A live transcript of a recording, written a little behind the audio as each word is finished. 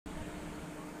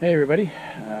Hey everybody,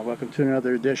 welcome to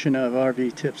another edition of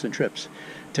RV Tips and Trips.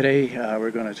 Today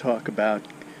we're going to talk about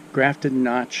Grafton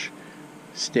Notch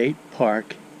State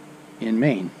Park in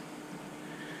Maine.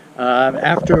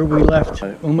 After we left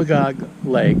Umagog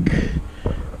Lake,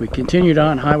 we continued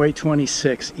on Highway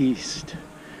 26 east.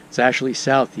 It's actually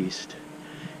southeast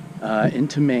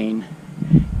into Maine,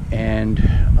 and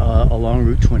along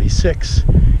Route 26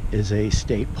 is a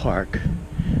state park.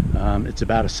 It's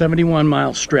about a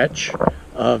 71-mile stretch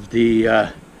of the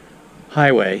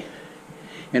highway,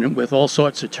 and with all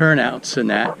sorts of turnouts and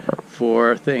that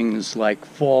for things like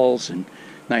falls and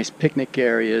nice picnic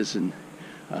areas and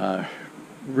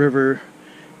river,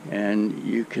 and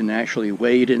you can actually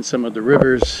wade in some of the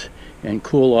rivers and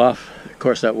cool off. Of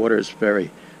course, that water is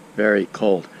very, very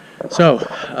cold. So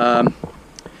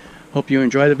hope you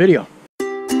enjoy the video.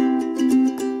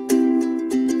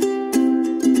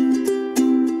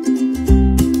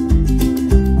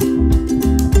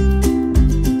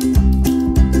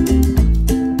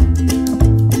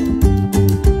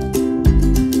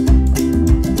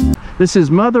 This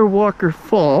is Mother Walker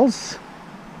Falls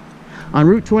on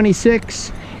Route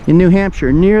 26 in New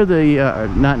Hampshire, near the,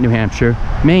 not New Hampshire,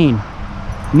 Maine,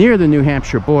 near the New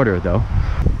Hampshire border though.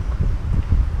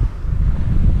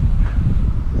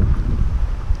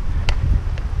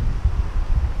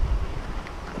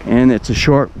 And it's a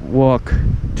short walk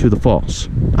to the falls.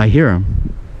 I hear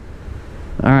them.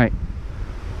 All right,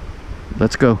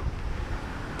 let's go.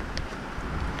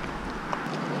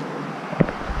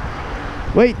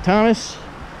 Wait, Thomas.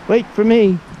 Wait for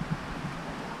me.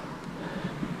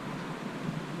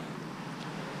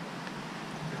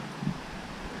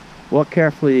 Walk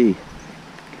carefully.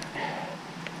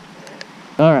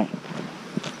 All right.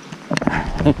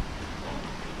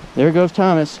 There goes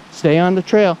Thomas. Stay on the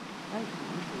trail.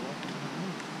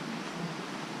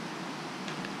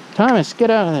 Thomas, get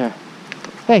out of there.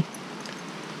 Hey,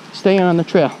 stay on the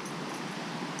trail.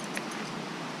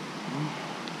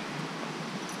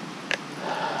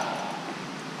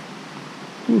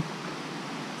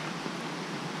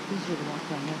 Easier to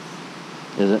walk on this.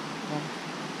 Is it?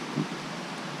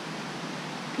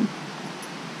 Yeah.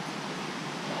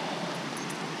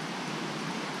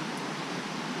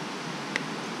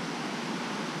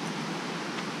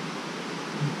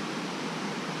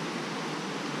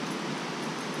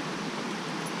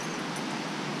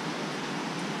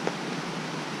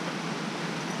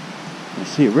 I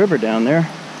see a river down there.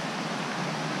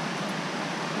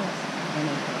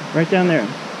 Right down there.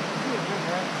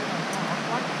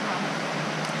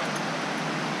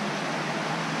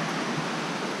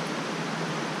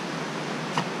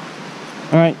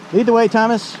 All right, lead the way,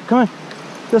 Thomas. Come on,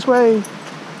 this way.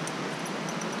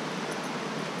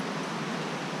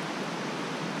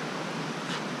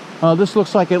 Oh, this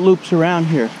looks like it loops around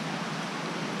here.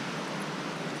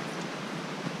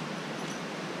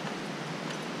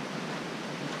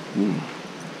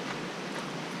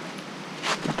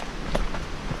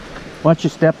 Watch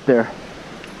your step there.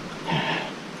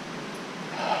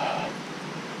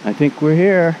 I think we're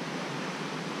here.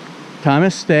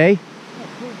 Thomas, stay.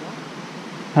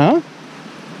 Huh?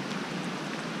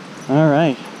 All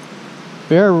right.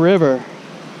 Bear River.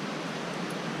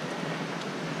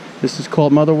 This is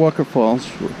called Mother Walker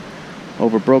Falls.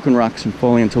 Over broken rocks and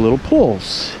falling into little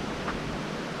pools.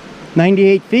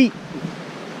 98 feet.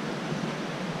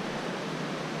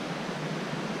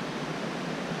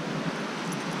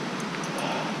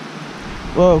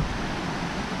 Whoa.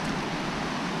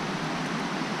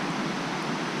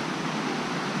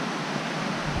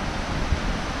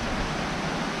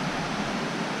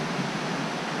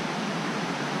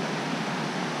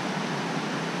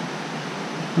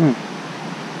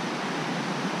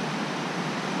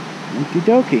 Okie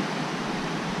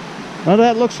dokie. Well,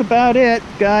 that looks about it,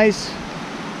 guys.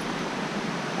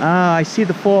 Ah, I see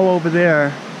the fall over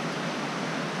there.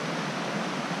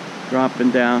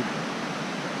 Dropping down.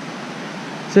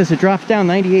 It says it drops down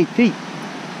 98 feet.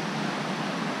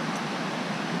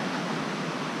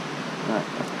 Right.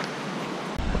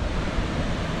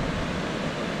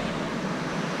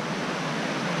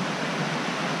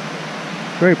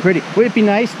 Very pretty. Would it be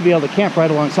nice to be able to camp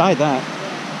right alongside that?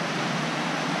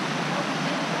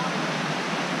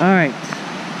 All right.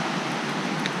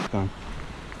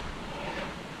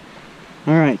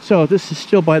 All right, so this is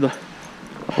still by the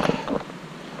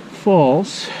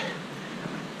falls.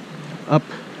 Up.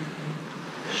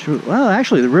 Well,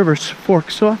 actually, the river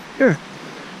forks off here.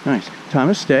 Nice.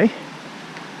 Thomas, stay.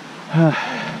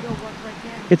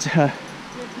 It's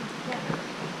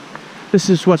this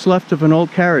is what's left of an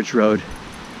old carriage road.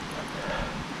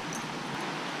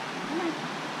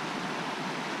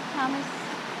 Thomas.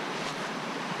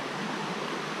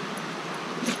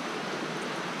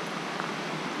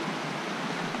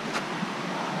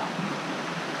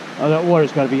 Oh, that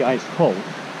water's got to be ice cold. We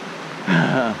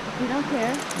don't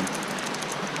care.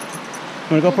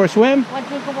 Want to go for a swim? Want to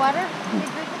drink of water? Drink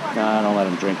of water? Nah, don't let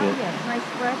him drink it. Oh, yeah, it's nice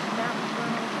fresh mountain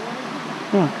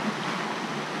water. Yeah.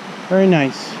 Very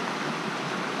nice.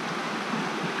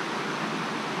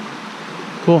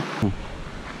 Cool.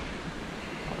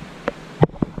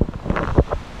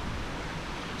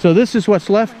 So this is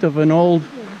what's left of an old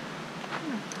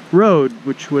road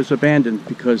which was abandoned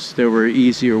because there were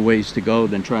easier ways to go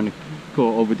than trying to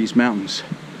go over these mountains.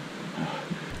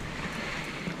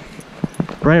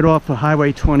 Right off of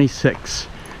Highway 26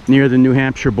 near the New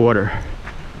Hampshire border.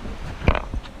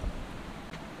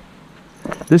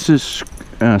 This is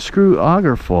Screw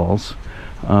Auger Falls,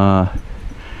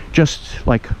 just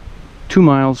like 2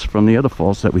 miles from the other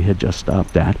falls that we had just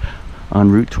stopped at on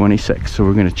Route 26. So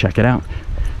we're going to check it out.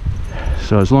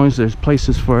 So as long as there's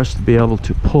places for us to be able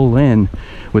to pull in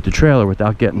with the trailer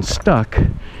without getting stuck,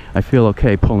 I feel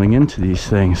okay pulling into these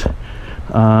things.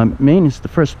 Maine is the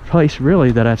first place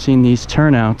really that I've seen these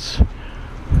turnouts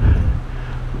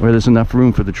where there's enough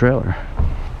room for the trailer.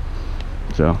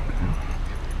 So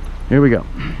here we go.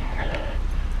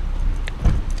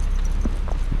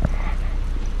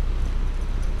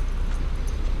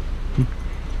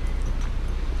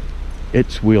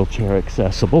 It's wheelchair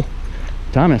accessible.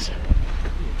 Thomas.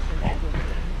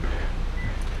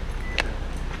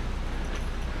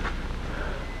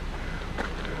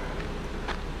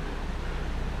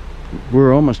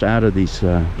 We're almost out of these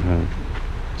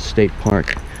state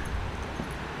park.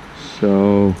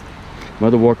 So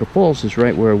Mother Walker Falls is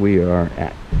right where we are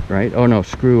at, right? Oh no,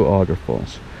 Screw Auger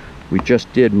Falls. We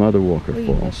just did Mother Walker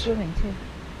Falls. Swimming too.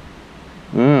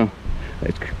 Oh,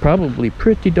 it's probably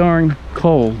pretty darn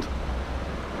cold.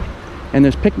 And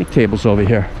there's picnic tables over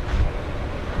here.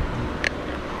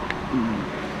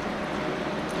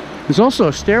 There's also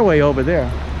a stairway over there.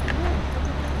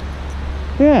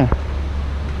 Yeah.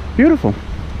 Beautiful.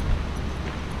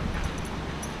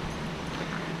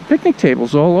 Picnic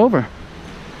tables all over.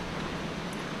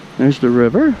 There's the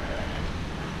river.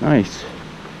 Nice.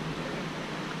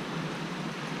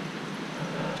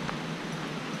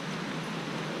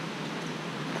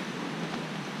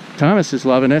 Thomas is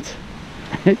loving it.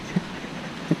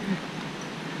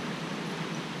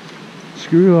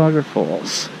 Screw Auger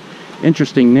Falls.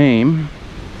 Interesting name.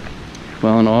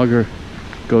 Well, an auger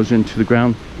goes into the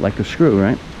ground like a screw,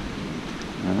 right?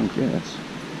 I guess.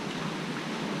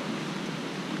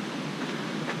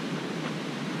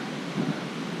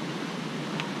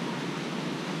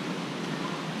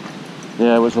 Yeah,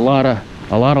 there was a lot of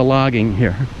logging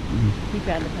here. He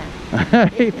found the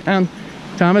path.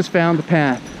 Thomas found the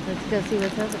path. Let's go see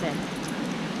what's over there.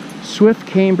 Swift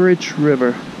Cambridge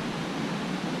River.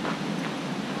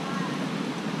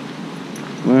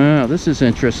 Wow, this is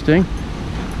interesting.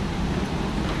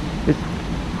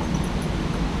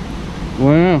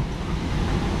 Wow.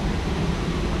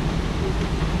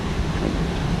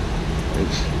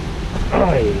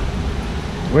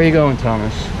 Where are you going,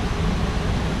 Thomas?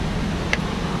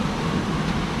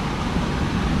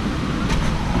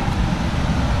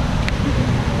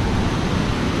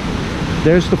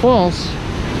 There's the falls.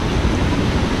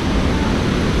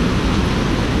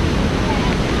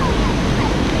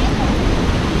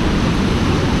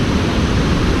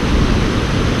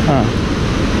 Huh.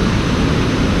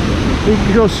 We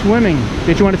could go swimming.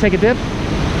 Did you want to take a dip?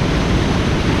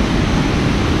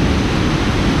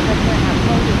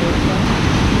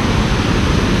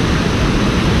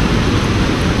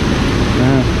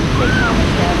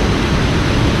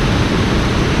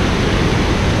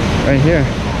 Right here.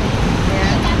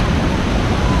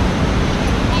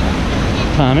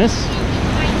 Thomas.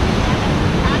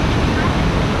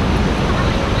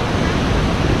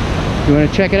 You want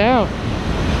to check it out?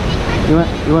 You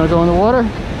want to go in the water?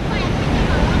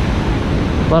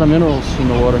 A lot of minerals in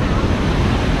the water.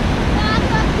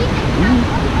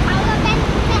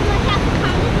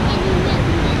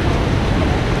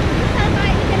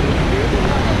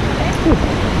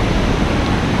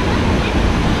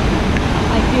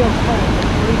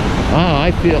 Oh,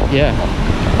 I feel, yeah.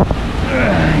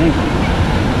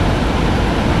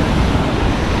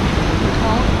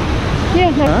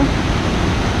 Yeah. Huh?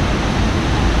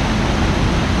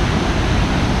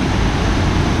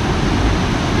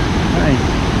 Nice.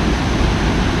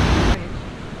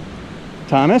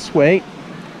 Thomas, wait.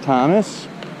 Thomas.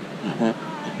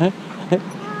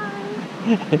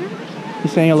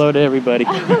 He's saying hello to everybody.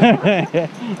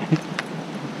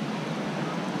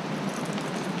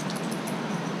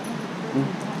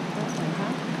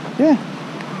 Yeah,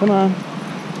 come on.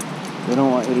 They don't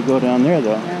want you to go down there,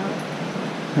 though. No.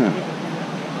 Huh.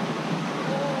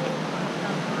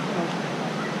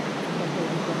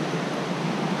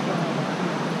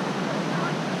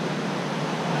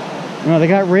 Oh, they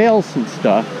got rails and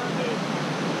stuff.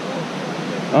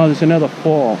 Oh, there's another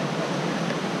fall.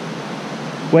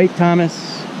 Wait,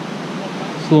 Thomas.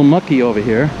 It's a little mucky over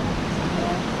here.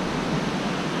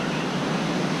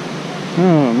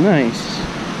 Oh, nice.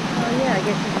 Oh yeah, I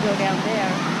guess you can go down there.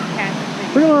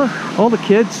 Catch Look at all the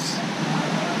kids.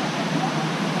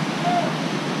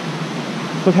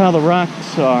 Look how the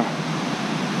rocks are.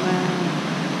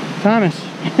 Wow. Thomas.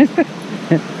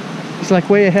 He's like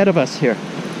way ahead of us here.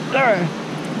 There.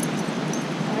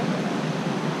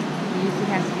 He usually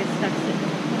has to get stuck sitting.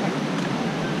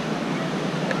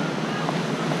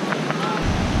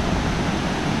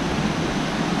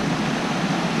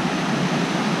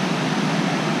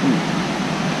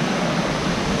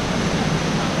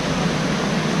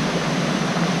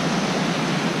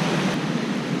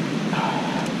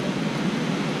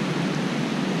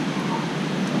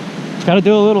 Got to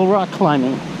do a little rock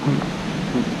climbing. Whew.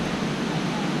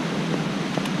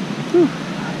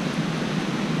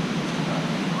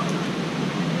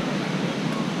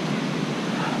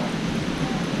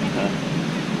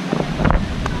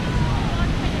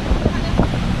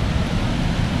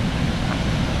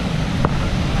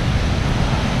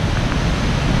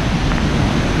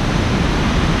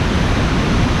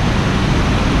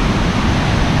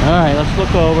 All right, let's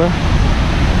look over.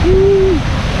 Woo.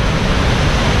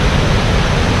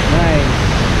 Nice.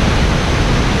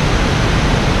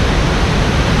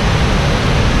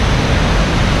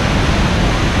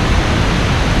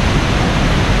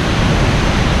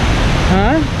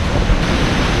 Huh?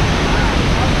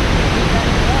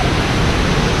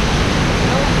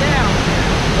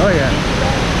 Oh yeah.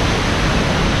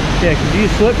 Yeah, because you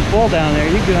slip and fall down there,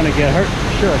 you're gonna get hurt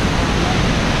for sure.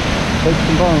 Break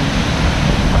some bones.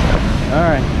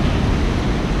 Alright.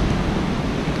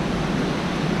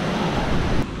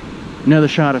 Another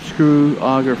shot of Screw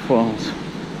Auger Falls.